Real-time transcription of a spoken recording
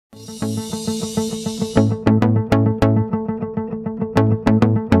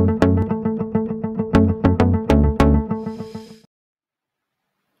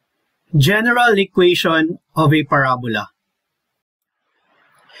General equation of a parabola.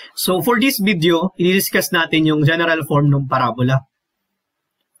 So for this video, i-discuss natin yung general form ng parabola.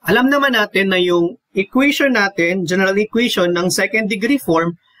 Alam naman natin na yung equation natin, general equation ng second degree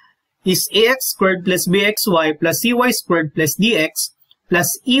form is ax squared plus bxy plus cy squared plus dx plus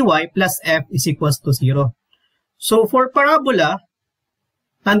ey plus f is equals to 0. So for parabola,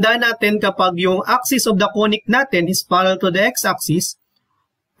 tandaan natin kapag yung axis of the conic natin is parallel to the x-axis,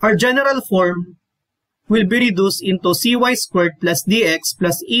 our general form will be reduced into cy squared plus dx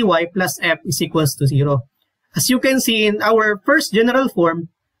plus ey plus f is equals to 0. As you can see in our first general form,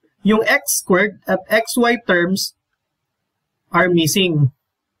 yung x squared at xy terms are missing.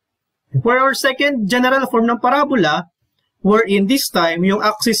 For our second general form ng parabola, wherein this time yung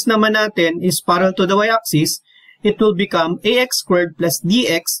axis naman natin is parallel to the y-axis, it will become ax squared plus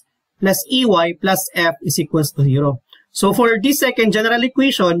dx plus ey plus f is equals to 0. So for this second general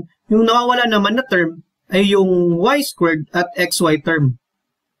equation, yung nawawala naman na term ay yung y squared at xy term.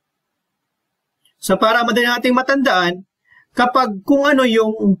 So para madali nating matandaan, kapag kung ano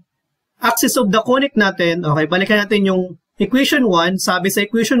yung axis of the conic natin, okay, balikan natin yung equation 1, sabi sa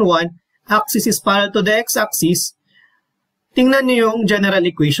equation 1, axis is parallel to the x-axis. Tingnan niyo yung general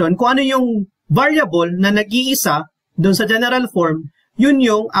equation. Kung ano yung variable na nag-iisa doon sa general form, yun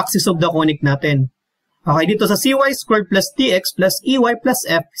yung axis of the conic natin. Okay, dito sa cy squared plus dx plus ey plus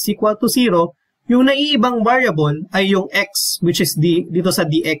f is equal to 0, yung naiibang variable ay yung x, which is dito sa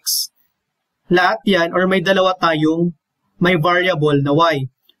dx. Lahat yan, or may dalawa tayong may variable na y.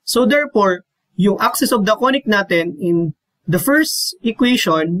 So therefore, yung axis of the conic natin in the first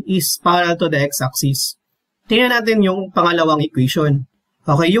equation is parallel to the x-axis. Tingnan natin yung pangalawang equation.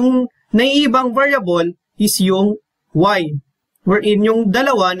 Okay, yung naiibang variable is yung y, wherein yung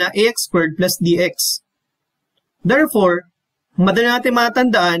dalawa na ax squared plus dx. Therefore, madali natin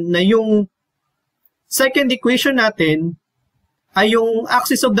matandaan na yung second equation natin ay yung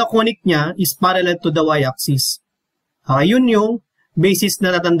axis of the conic niya is parallel to the y-axis. Okay, yun yung basis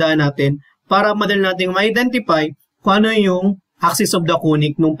na natandaan natin para madali natin ma-identify kung ano yung axis of the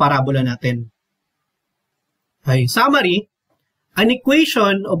conic ng parabola natin. Okay, summary, an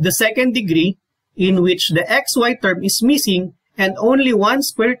equation of the second degree in which the xy term is missing and only one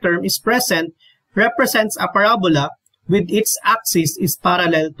square term is present represents a parabola with its axis is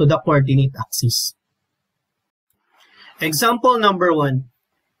parallel to the coordinate axis. Example number 1.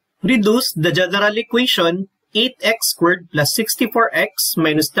 Reduce the general equation 8x squared plus 64x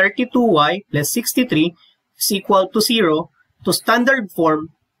minus 32y plus 63 is equal to 0 to standard form,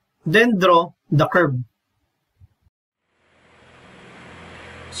 then draw the curve.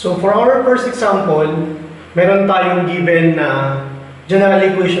 So for our first example, meron tayong given na general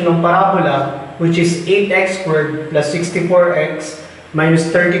equation ng parabola which is 8x squared plus 64x minus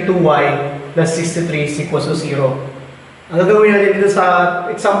 32y plus 63 is equals to 0. Ang gagawin natin dito sa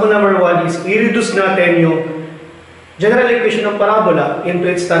example number 1 is i-reduce natin yung general equation ng parabola into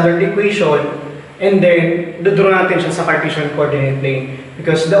its standard equation and then dodraw natin siya sa Cartesian coordinate plane.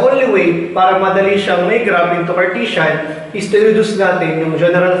 Because the only way para madali siyang may graph into Cartesian is to reduce natin yung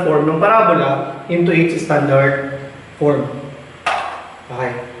general form ng parabola into its standard form.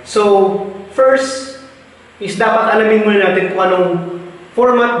 Okay. So, first is dapat alamin muna natin kung anong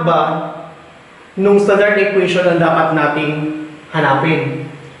format ba nung standard equation ang dapat nating hanapin.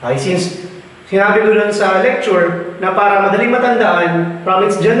 Okay. Since sinabi ko dun sa lecture na para madaling matandaan from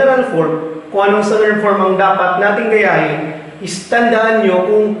its general form, kung anong standard form ang dapat nating gayahin, is tandaan nyo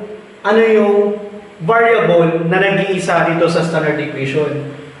kung ano yung variable na nag-iisa dito sa standard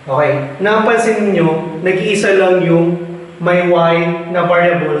equation. Okay. Napansin nyo, nag-iisa lang yung may y na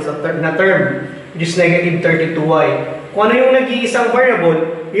variable na term, which is negative 32y. Kung ano yung nag-iisang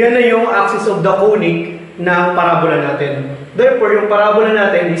variable, yan na yung axis of the conic na parabola natin. Therefore, yung parabola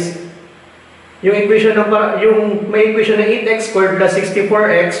natin is yung equation yung may equation na 8x squared plus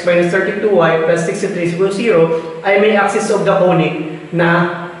 64x minus 32y plus 63 is equal to 0 ay may axis of the conic na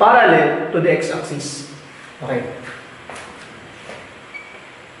parallel to the x-axis. Okay.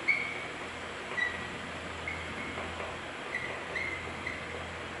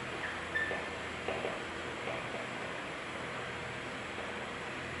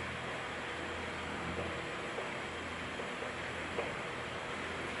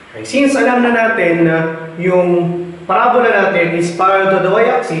 Since alam na natin na yung parabola natin is parallel to the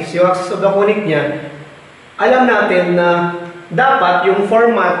y-axis, yung axis of the conic niya, alam natin na dapat yung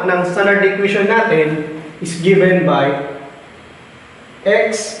format ng standard equation natin is given by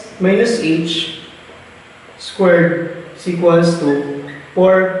x minus h squared is equals to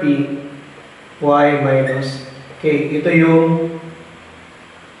 4p y minus k. Ito yung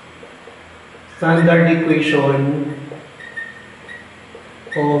standard equation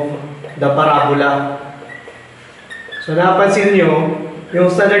of the parabola. So napansin nyo, yung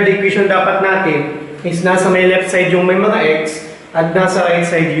standard equation dapat natin is nasa may left side yung may mga x at nasa right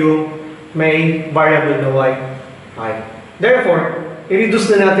side yung may variable na y. Okay. Therefore, i-reduce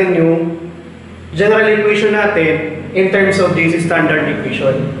na natin yung general equation natin in terms of this standard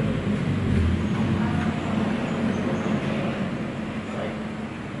equation. Okay.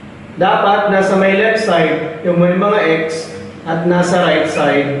 Dapat nasa may left side yung may mga x at nasa right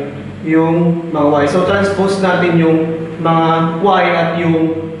side yung mga y. So transpose natin yung mga y at yung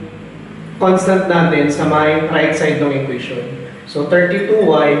constant natin sa may right side ng equation. So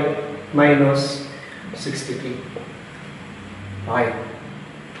 32y minus 63. Okay.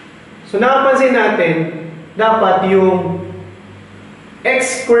 So napansin natin, dapat yung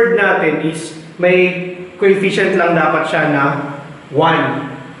x squared natin is may coefficient lang dapat siya na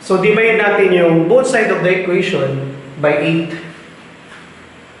 1. So divide natin yung both side of the equation by 8.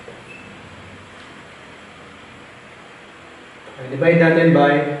 Divide natin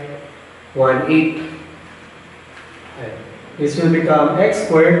by 1, 8. This will become x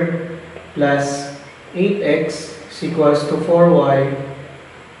squared plus 8x is equals to 4y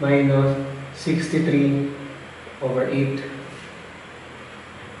minus 63 over 8.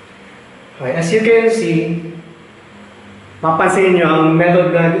 Okay, as you can see, mapansin nyo ang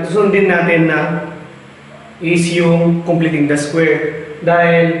method na susundin natin na is yung completing the square.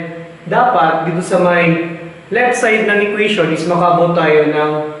 Dahil dapat dito sa may left side ng equation is makabot tayo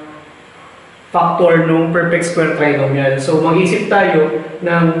ng factor ng perfect square trinomial. So mag-isip tayo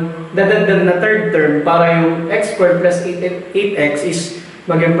ng dadagdag na third term para yung x squared plus 8x is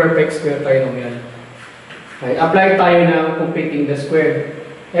maging perfect square trinomial. Okay, apply tayo ng completing the square.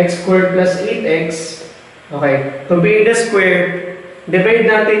 X squared plus 8x. Okay, completing the square, divide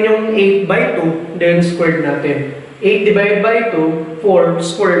natin yung 8 by 2, then squared natin. 8 divided by 2, 4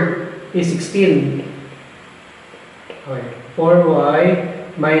 squared is 16. Okay, 4y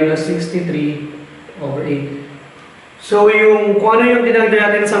minus 63 over 8. So, kung ano yung dinagdag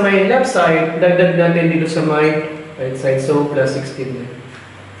natin sa may left side, dagdag natin dito sa may right side. So, plus 16.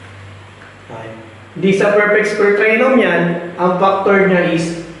 Okay. Di sa perfect square trinomial, ang factor niya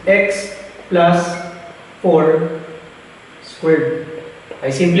is x plus 4 squared.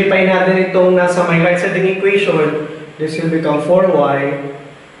 Ay, simplify natin itong nasa may right side ng equation. This will become 4y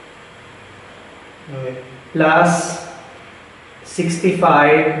plus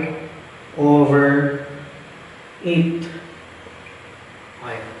 65 over 8.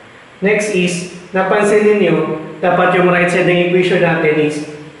 Okay. Next is, napansin ninyo, dapat yung right side ng equation natin is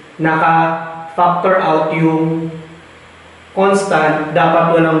naka-factor out yung constant,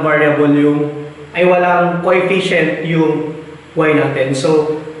 dapat walang variable walang coefficient yung y natin.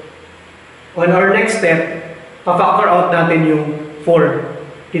 So, on our next step, pa-factor out natin yung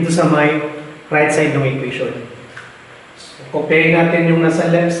 4 dito sa may right side ng equation. So, compare natin yung nasa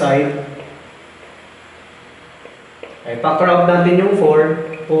left side. Okay, factor out natin yung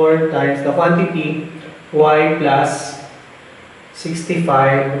 4. 4 times the quantity y plus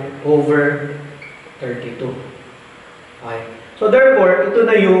 65 over 32. Okay. So therefore, ito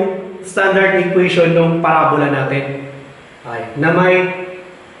na yung standard equation ng parabola natin. Okay. Na may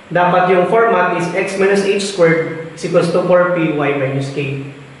dapat yung format is x minus h squared is equals to 4p y minus k.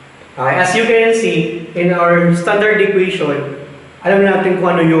 Okay. As you can see, in our standard equation, alam natin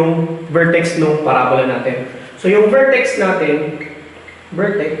kung ano yung vertex ng parabola natin. So yung vertex natin,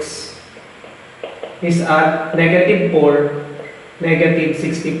 vertex is at negative 4, negative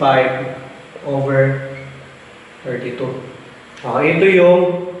 65 over 32. Okay, ito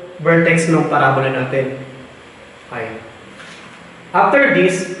yung vertex ng parabola natin. Okay. After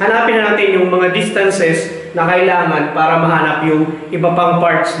this, hanapin natin yung mga distances na kailangan para mahanap yung iba pang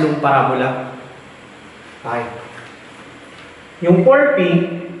parts ng parabola. Okay. Yung 4p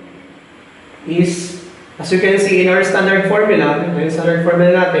is, as you can see in our standard formula,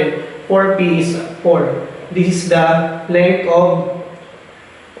 natin, 4p is 4. This is the length of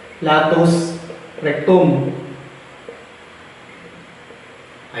latus rectum.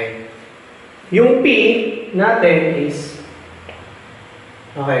 Okay. Yung p natin is,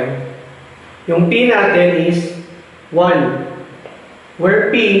 okay, yung p natin is 1. Where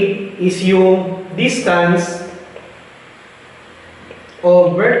p is yung distance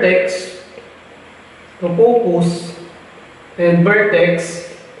of vertex to focus and vertex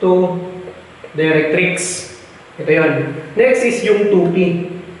to directrix. Ito yun. Next is yung 2p.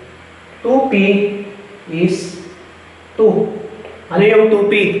 2p is 2. Ano yung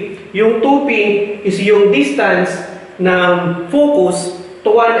 2p? Yung 2p is yung distance ng focus to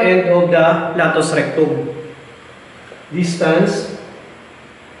one end of the latus rectum. Distance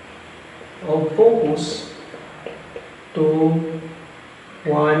of focus to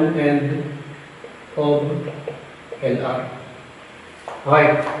one end of LR.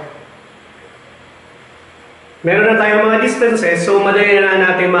 Okay. Meron na tayong mga distances, so madali na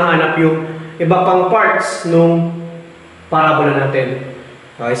natin mahanap yung iba pang parts nung parabola natin.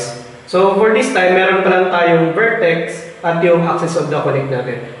 Okay. So for this time, meron pa lang tayong vertex at yung axis of the conic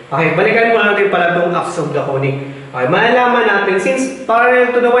natin. Okay, balikan muna natin pala itong axis of the conic. Okay, malalaman natin, since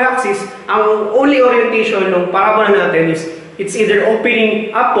parallel to the y-axis, ang only orientation ng parabola natin is it's either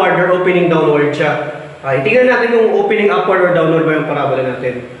opening upward or opening downward siya. Okay, tingnan natin kung opening upward or downward ba yung parabola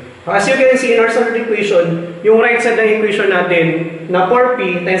natin. As you can see in our standard equation, yung right side ng equation natin na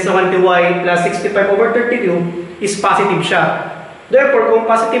 4p times 1ty plus 65/32 is positive siya. Therefore, kung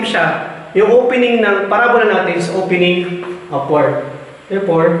positive siya, yung opening ng parabola natin is opening upward.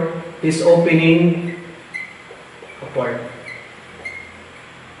 Therefore, is opening upward.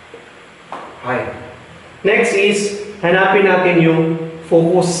 Okay. Next is, hanapin natin yung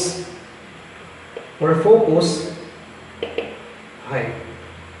focus. Or focus. Okay.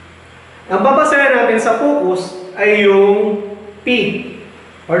 Ang babasahin natin sa focus ay yung P.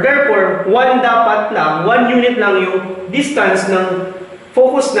 Or therefore, 1 dapat lang, 1 unit lang yung distance ng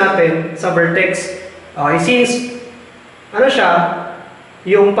focus natin sa vertex. Okay, since, ano siya,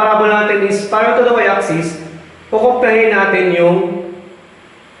 yung parabola natin is parallel to the y-axis, kukumplehin natin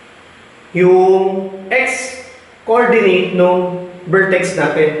yung x-coordinate ng vertex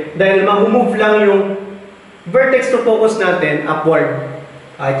natin. Dahil mag-move lang yung vertex to focus natin upward.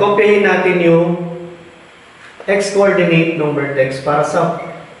 Ay, kopyahin natin yung x-coordinate ng vertex para sa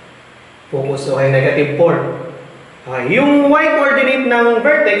focus. Okay, negative 4. Okay, yung y-coordinate ng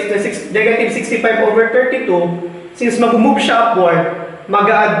vertex na negative 65/32, since mag-move siya upward,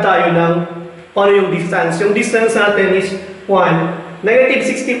 mag-a-add tayo ng paano yung distance. Yung distance natin is 1. Negative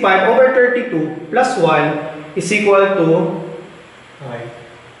 65/32 plus 1 is equal to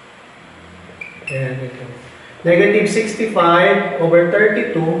negative 65/32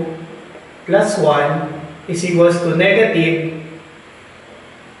 plus 1 is equals to negative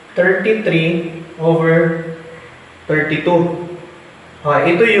 33/32.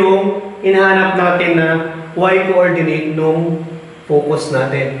 Ito yung hinahanap natin na y-coordinate nung focus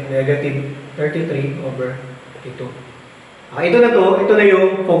natin. Negative 33/32. Ito na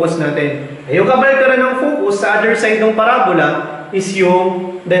yung focus natin. Yung kabaliktaran ng focus sa other side ng parabola is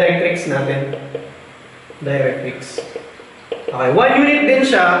yung directrix natin. Directrix. Okay, 1 unit din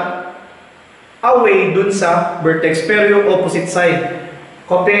siya away dun sa vertex, pero yung opposite side.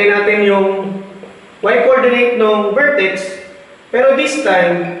 Kopyahin natin yung y-coordinate ng vertex, pero this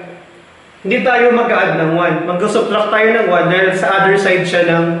time, hindi tayo mag-add ng 1. Mag-subtract tayo ng 1 dahil sa other side siya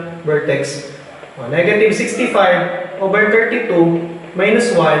ng vertex. Negative 65/32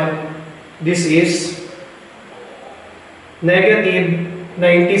 minus 1, this is negative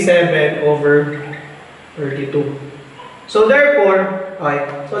 97/32. So therefore,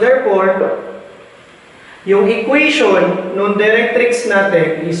 yung equation ng directrix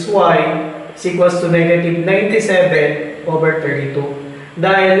natin is y is equals to negative 97/32.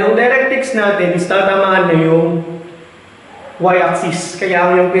 Dahil yung directrix natin is tatamaan na yung y-axis.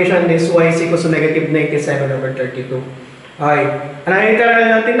 Kaya ang equation is y is equals to negative 97/32. Okay. Ang nakikita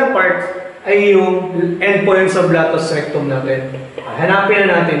natin na part ay yung endpoints of latus rectum natin. Hanapin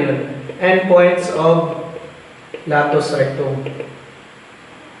na natin yun. Endpoints of latus rectum.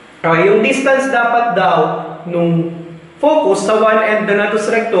 Okay, yung distance dapat daw nung focus sa one end ng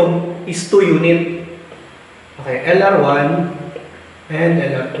latus rectum is 2 unit. Okay, LR1 and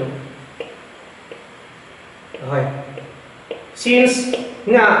LR2. Okay. Since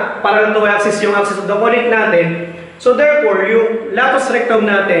nga parallel to y-axis yung axis of the conic natin, so therefore yung latus rectum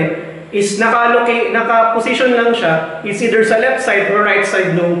natin is naka-position lang siya is either sa left side or right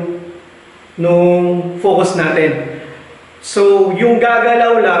side nung focus natin. So, yung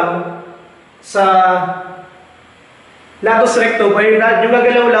gagalaw lang sa latus rectum, ay yung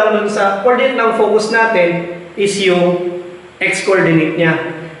gagalaw lang dun sa coordinate ng focus natin is yung x-coordinate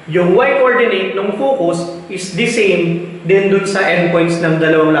niya. Yung y-coordinate ng focus is the same din dun sa endpoints ng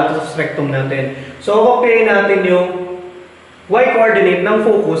dalawang latus rectum natin. So, kopyahin natin yung y-coordinate ng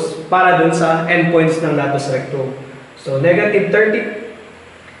focus para dun sa endpoints ng latus rectum. So, negative 32,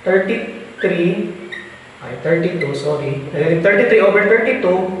 sorry. Negative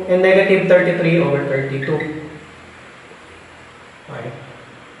 33/32 and negative 33/32. Okay.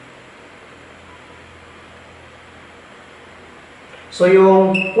 So,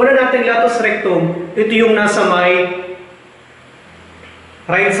 yung una nating latus rectum, ito yung nasa may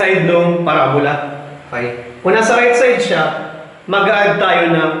right side ng parabola. Okay. Kung nasa right side siya, mag-add tayo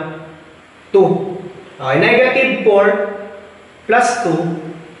ng 2. Okay. Negative 4 plus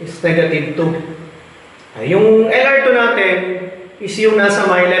 2 is negative 2. Okay. Yung LR2 natin is yung nasa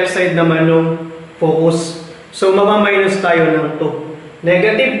my left side naman ng focus. So, mamaminus tayo ng 2.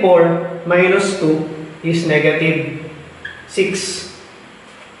 Negative 4 minus 2 is negative 6.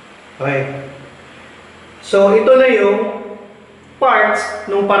 Okay. So, ito na yung parts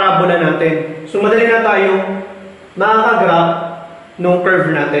ng parabola natin. So, madali na tayong makakagraph ng curve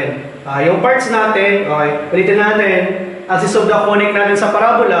natin. Yung parts natin, okay, ulitin natin, axis of the conic natin sa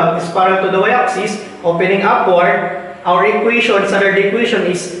parabola is parallel to the y-axis, opening upward. Our equation, standard equation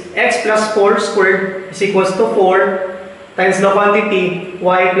is x plus 4 squared is equals to 4 times the quantity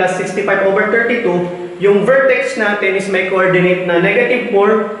y plus 65 over 32. Yung vertex natin is may coordinate na negative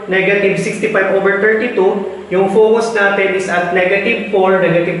 4, negative 65 over 32. Yung focus natin is at negative 4,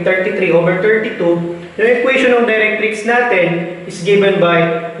 negative 33 over 32. Yung equation ng directrix natin is given by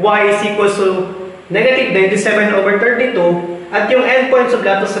y is equals to negative 97 over 32. At yung endpoints of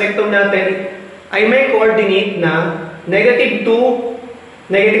latus rectum natin ay may coordinate na negative 2,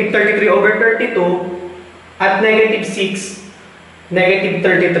 negative 33 over 32, at negative 6, negative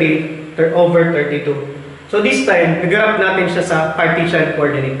 33 over 32. So this time, nag-graph natin siya sa Cartesian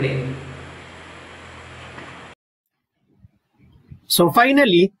coordinate plane. So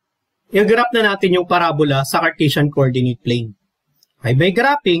finally, i-graph na natin yung parabola sa Cartesian coordinate plane. Okay, by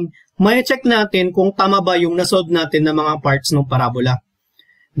graphing, may check natin kung tama ba yung nasolve natin ng mga parts ng parabola.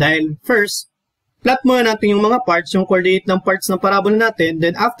 Dahil first, plot muna natin yung mga parts, yung coordinate ng parts ng parabola natin.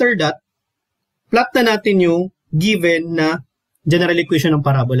 Then after that, plot na natin yung given na general equation ng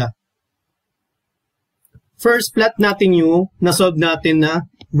parabola. First, plot natin yung nasolve natin na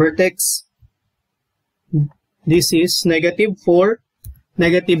vertex. This is negative 4,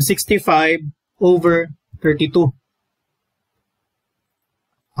 negative 65 over 32.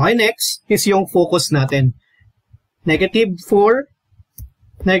 Okay, next is yung focus natin. Negative 4,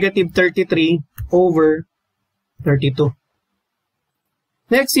 negative 33 over 32.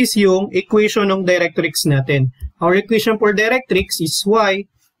 Next is yung equation ng directrix natin. Our equation for directrix is y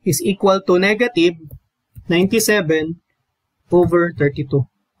is equal to negative 97 over 32.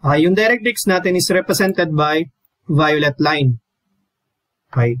 Okay, yung directrix natin is represented by violet line.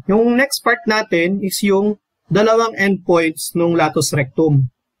 Okay, yung next part natin is yung dalawang endpoints ng latus rectum.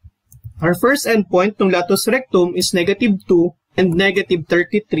 Our first endpoint ng latus rectum is negative 2 and negative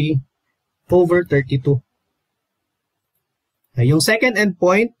 33 over 32. Okay, yung second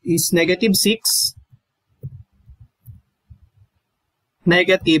endpoint is negative 6,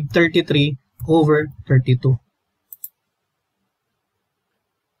 negative 33 over 32.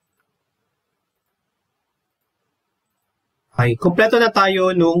 Okay, kompleto na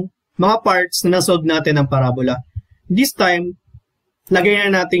tayo nung mga parts na nasolve natin ng parabola. This time, lagay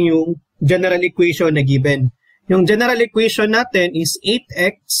na natin yung general equation na given. Yung general equation natin is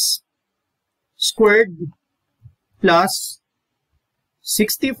 8x squared plus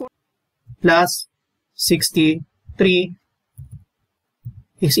 64 plus 63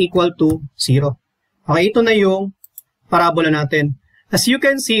 is equal to 0. Okay, ito na yung parabola natin. As you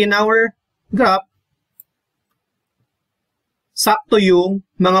can see in our graph, sakto yung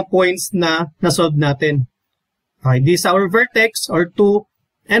mga points na nasolve natin. Okay, this is our vertex or two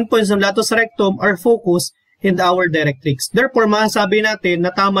endpoints ng latus rectum are focused in our directrix. Therefore, masasabi natin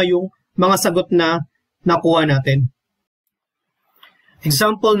na tama yung mga sagot na nakuha natin.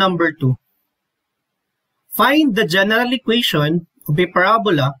 Example number 2. Find the general equation of a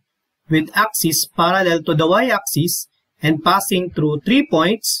parabola with axis parallel to the y-axis and passing through 3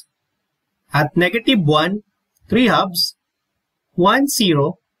 points at negative 1, 3 halves, 1,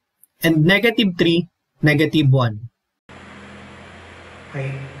 0, and negative 3, negative 1.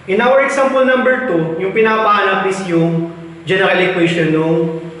 Okay. In our example number 2, yung pinapahanap is yung general equation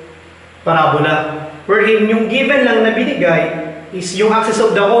ng parabola. Wherein yung given lang na binigay is yung axis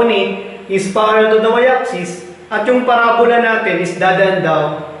of the cone is parallel to the y-axis at yung parabola natin is dadaan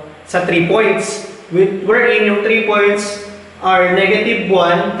daw sa 3 points. Wherein yung 3 points are negative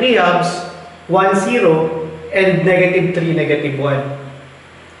 1, 3 halves, 1, 0, and negative 3, negative 1.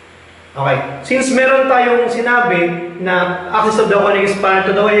 Okay. Since meron tayong sinabi na axis of the cone is parallel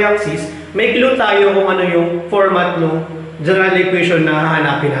to the y-axis, may clue tayo kung ano yung format ng general equation na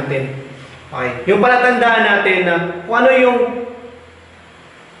hahanapin natin. Okay. Yung palatandaan natin na kung ano yung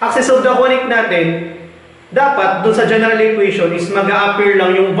axis of the conic natin, dapat dun sa general equation is mag-a-appear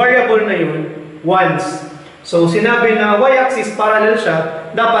lang yung variable na yun once. So, sinabi na y-axis parallel siya,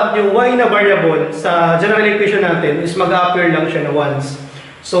 dapat yung y na variable sa general equation natin is mag-a-appear lang siya na once.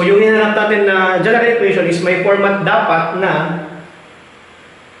 So, yung hinanap natin na general equation is may format dapat na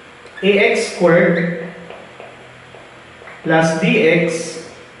ax squared plus dx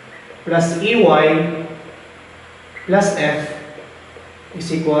plus ey plus f is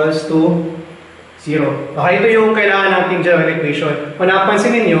equals to 0. Okay, ito yung kailangan nating general equation. Kung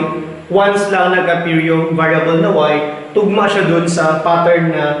napansin ninyo, once lang nag-appear yung variable na y, tugma siya dun sa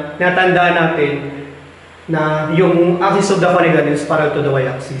pattern na natandaan natin na yung axis of the polygon is parallel to the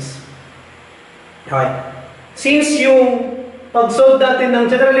y-axis. Okay. Since yung pag-solve natin ng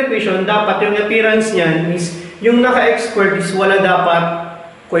general equation, dapat yung appearance niyan is yung naka-x squared is wala dapat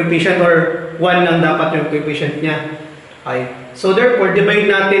coefficient or 1 lang dapat yung coefficient niya. Okay. So therefore,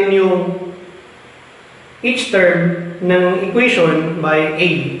 divide natin yung each term ng equation by a.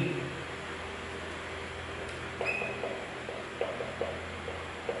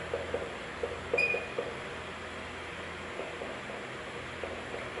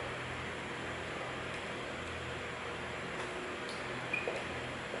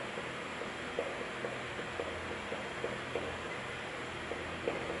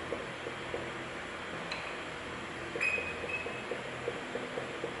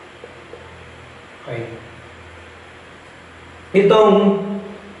 Okay. Itong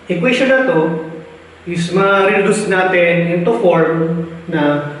equation na to is ma-reduce natin into form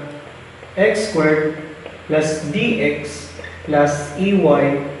na x squared plus dx plus ey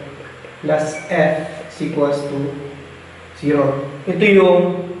plus f is equals to 0. Ito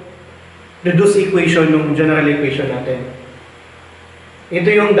yung reduced equation ng general equation natin. Ito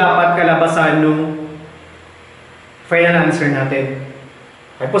yung dapat kalabasan ng final answer natin.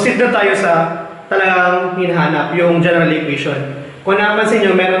 Okay, proceed na tayo sa talagang hinahanap, yung general equation. Kung napansin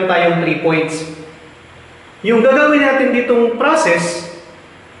nyo, meron tayong 3 points. Yung gagawin natin ditong process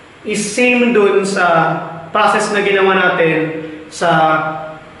is same dun sa process na ginawa natin sa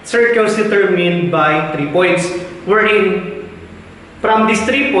circles determined by 3 points. Wherein, from these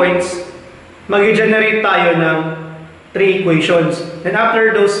 3 points, mag-generate tayo ng 3 equations. And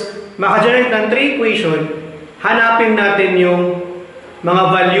after those, maka-generate ng 3 equation, hanapin natin yung mga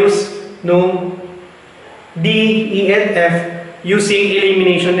values nung D, E, and F using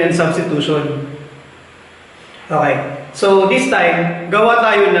elimination and substitution. Okay. So, this time, gawa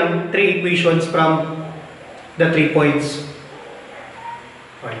tayo ng 3 equations from the 3 points.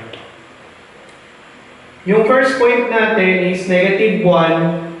 Okay. Yung first point natin is negative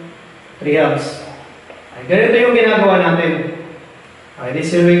 1, 3 halves. Okay. Ganito yung ginagawa natin. Okay.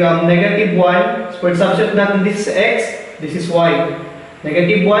 This will become negative 1. Squared substitute natin, this is x, this is y.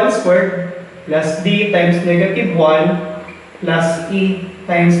 Negative 1 squared plus d times negative 1 plus e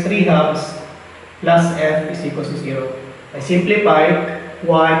times 3 halves plus f is equals to 0. I simplify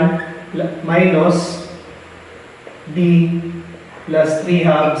 1 minus d plus 3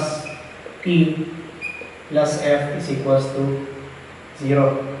 halves e plus f is equals to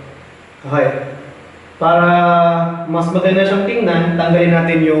 0. Okay. Para mas maganda siyang tingnan, tanggalin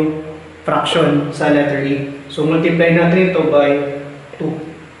natin yung fraction sa letter e. So multiply natin ito by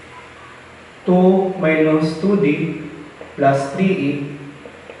 2. 2 minus 2d plus 3e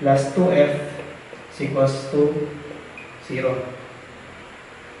plus 2f is equals to 0.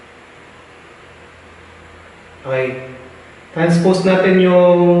 Okay. Transpose natin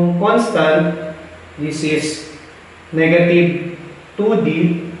yung constant. This is negative 2d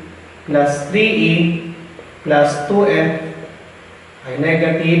plus 3e plus 2f ay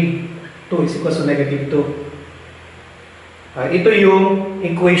negative 2 is equals to negative 2. Ito yung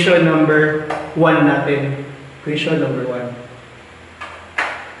equation number 1 natin. Equation number 1.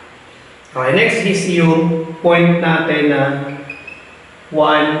 Okay, next is yung point natin na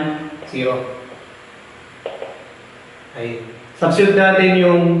 1, 0. Okay. Substitute natin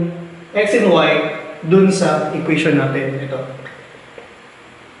yung x and y dun sa equation natin. Ito.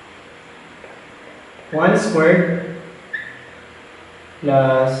 1 squared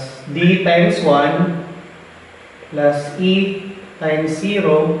plus d times 1 plus e times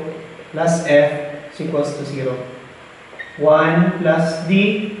 0 plus f is equals to 0. 1 plus d,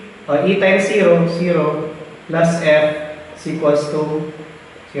 e times 0, 0 plus f is equals to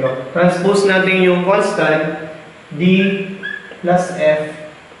 0. Transpose natin yung constant, d plus f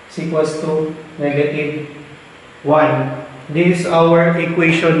is equals to negative 1. This is our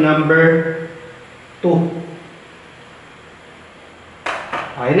equation number 2.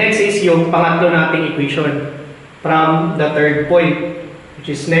 Okay, next is yung pangatlo nating equation from the third point, which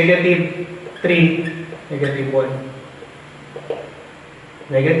is negative 3, negative 1.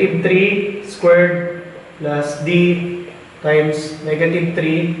 Negative 3 squared plus d times negative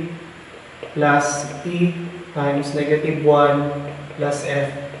 3 plus e times negative 1 plus F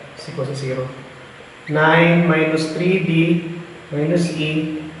is equal to 0. 9 minus 3D minus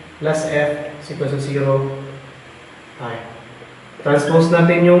E plus F is equal to 0. Okay. Transpose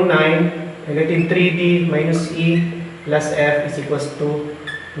natin yung 9. Negative 3D minus E plus F is equals to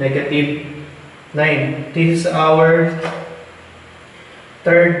negative 9. This is our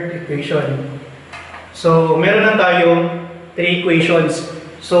third equation. So, meron na tayong 3 equations.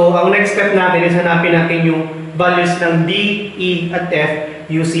 So, ang next step natin is hanapin natin yung values ng D, E, at F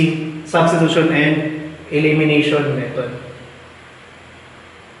using substitution and elimination method.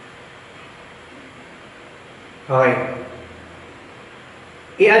 Okay.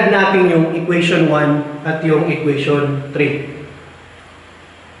 I-add natin yung equation 1 at yung equation 3.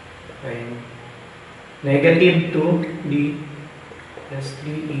 Okay. Negative 2D plus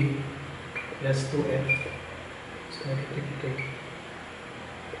 3E plus 2F is negative 3.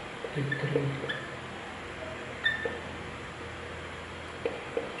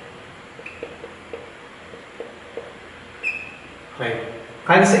 Okay.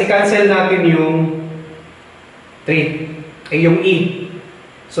 I-cancel natin yung 3. Yung E.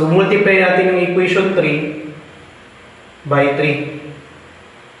 So, multiply natin yung equation 3 by 3.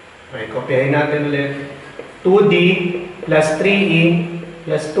 Okay, kopyahin natin ulit. 2D plus 3E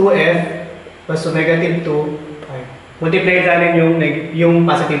plus 2F plus negative 2. Okay. Multiply natin yung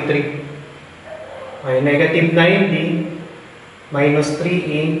positive 3. Okay, negative 9D minus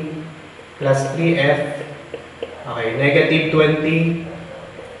 3E plus 3F. Okay, negative 27.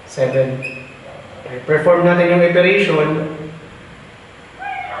 Okay, perform natin yung operation.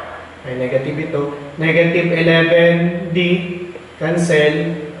 Okay, negative ito. Negative 11D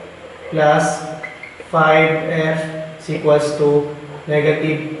cancel plus 5F is equals to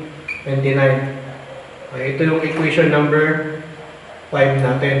negative 29. Okay, ito yung equation number 5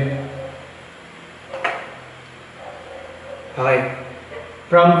 natin. Okay.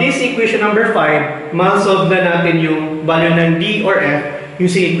 From this equation number 5, ma-solve na natin yung value ng D or F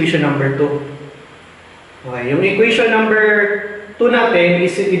using equation number 2. Okay, yung equation number 2 natin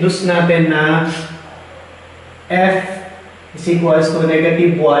is i-reduce natin na F is equals to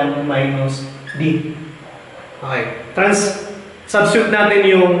negative 1 minus D. Okay. Substitute natin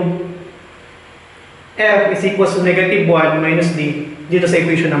yung F is equals to negative 1 minus D dito sa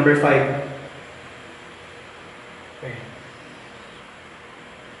equation number 5. Okay.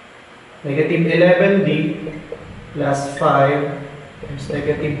 Negative 11D plus 5 times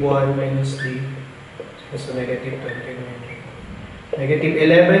negative 1 minus D is to negative 29. Negative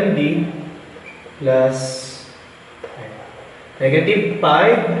 11D plus negative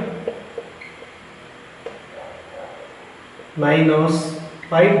 5 minus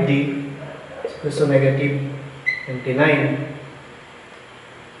 5D is to negative 29.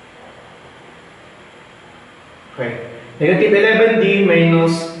 Okay. Negative 11D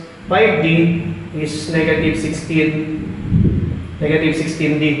minus 5D is negative 16. Negative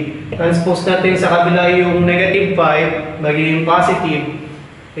 16D. Transpose natin sa kabila yung negative 5, magiging positive.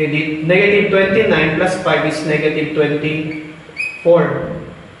 Edit, negative 29 plus 5 is negative 24.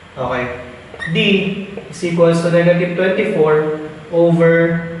 Okay. D is equals to negative 24 over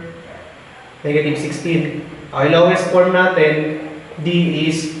negative 16. Okay, lowest form natin, D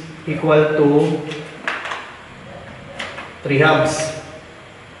is equal to 3/2.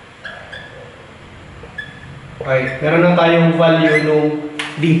 Okay, meron na tayong value ng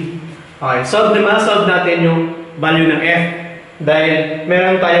D. Okay, solve natin yung value ng F. Dahil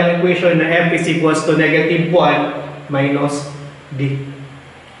meron tayong equation na F is equals to negative 1 minus D.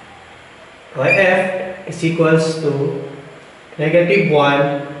 Okay, F is equals to negative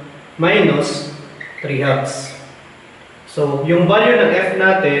 1 minus 3/2. So, yung value ng F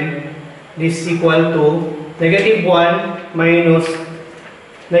natin is equal to negative 1 minus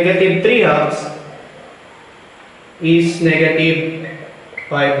negative 3/2 is negative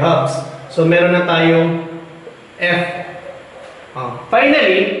 5/2. So, meron na tayong F.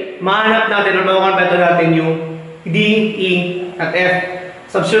 Finally, mahanap natin o makukonverto natin yung D, E, at F.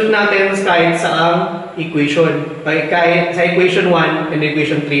 Substitute natin kahit sa equation. Kahit sa equation 1 and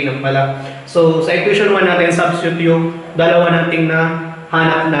equation 3 lang pala. So, sa equation 1 natin, substitute yung dalawa nating na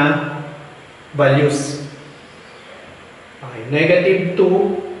hanap na values. Okay, negative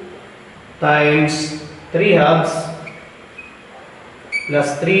 2 times 3/2 plus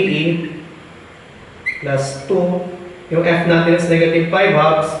 3E plus 2. Yung F natin is negative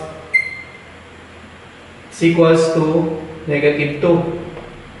 5/2 is equals to negative 2.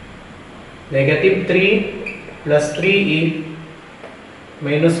 Negative 3 plus 3E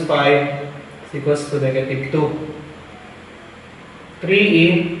minus 5 is equals to negative 2. 3E,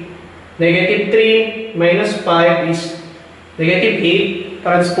 negative 3 minus 5 is Negative 8,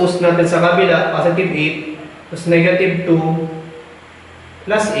 transpose natin sa kabila, positive 8, plus negative 2,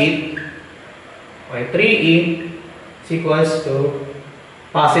 plus 8, okay, 3e is equals to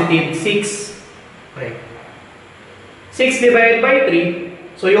positive 6. Okay. 6 divided by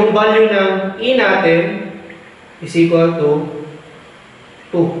 3, so yung value ng e natin is equal to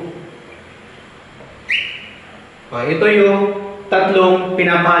 2. Okay, ito yung tatlong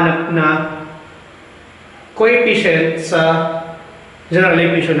pinapahanap na coefficient sa general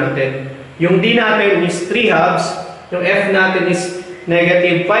equation natin. Yung d natin is 3 halves, yung f natin is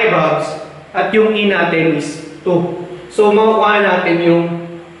negative 5 halves, at yung e natin is 2. So, makukuha natin yung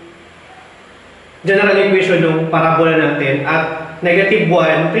general equation ng parabola natin at negative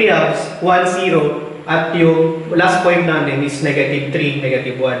 1, 3 halves, 1, 0, at yung last point natin is negative 3,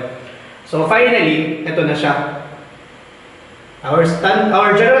 negative 1. So, finally, ito na siya. Our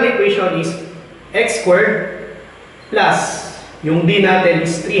general equation is x squared plus yung d natin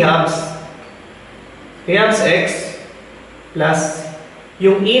is 3 halves. 3 halves x plus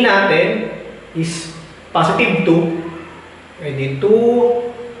yung e natin is positive 2. Pwede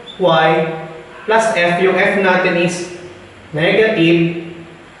 2y plus f. Yung f natin is negative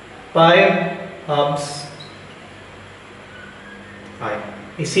 5 halves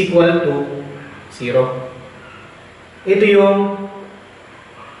is equal to 0. Ito yung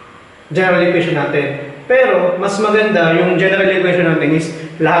general equation natin. Pero, mas maganda yung general equation natin is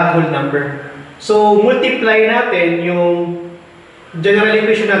lahat whole number. So, multiply natin yung general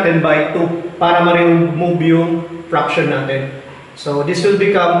equation natin by 2 para ma-remove yung fraction natin. So, this will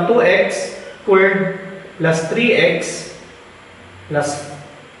become 2x squared plus 3x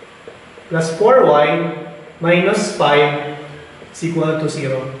plus 4y minus 5 is equal to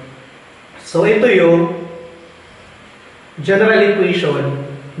 0. So, ito yung general equation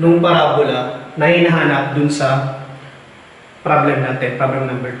nung parabola na hinahanap dun sa problem natin,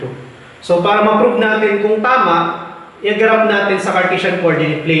 problem number 2. So, para ma-prove natin kung tama, i-graph natin sa Cartesian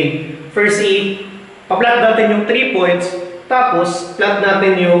coordinate plane. First, pa-plot natin yung 3 points, tapos plot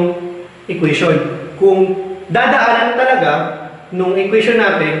natin yung equation. Kung dadaanan talaga nung equation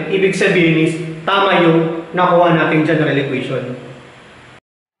natin, ibig sabihin is tama yung nakuha nating general equation.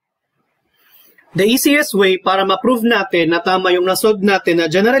 The easiest way para ma-prove natin na tama yung nasolve natin na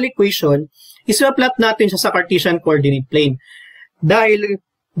general equation is i-plot natin siya sa Cartesian coordinate plane. Dahil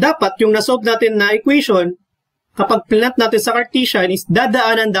dapat yung nasolve natin na equation, kapag plot natin sa Cartesian is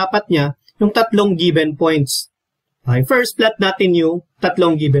dadaanan dapat niya yung tatlong given points. Okay, first, plot natin yung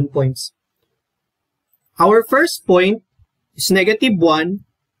tatlong given points. Our first point is negative 1,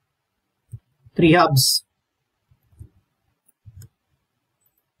 3 halves.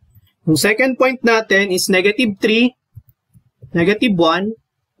 Yung second point natin is negative 3, negative 1,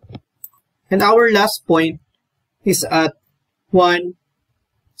 and our last point is at 1,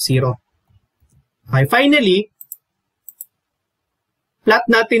 0. Okay, finally, plot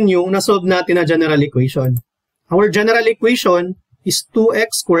natin yung nasolve natin na general equation. Our general equation is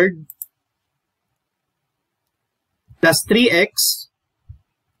 2x squared plus 3x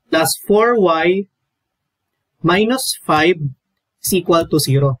plus 4y minus 5 is equal to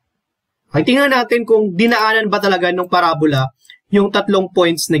 0. Ay, tingnan natin kung dinaanan ba talaga ng parabola yung tatlong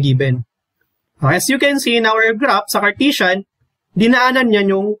points na given. Okay, as you can see in our graph sa Cartesian, dinaanan niya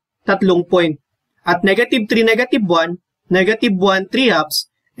yung tatlong point. At negative 3, negative 1, negative 1, 3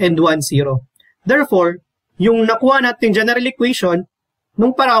 halves, and 1, 0. Therefore, yung nakuha natin general equation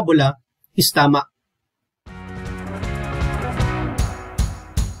ng parabola is tama.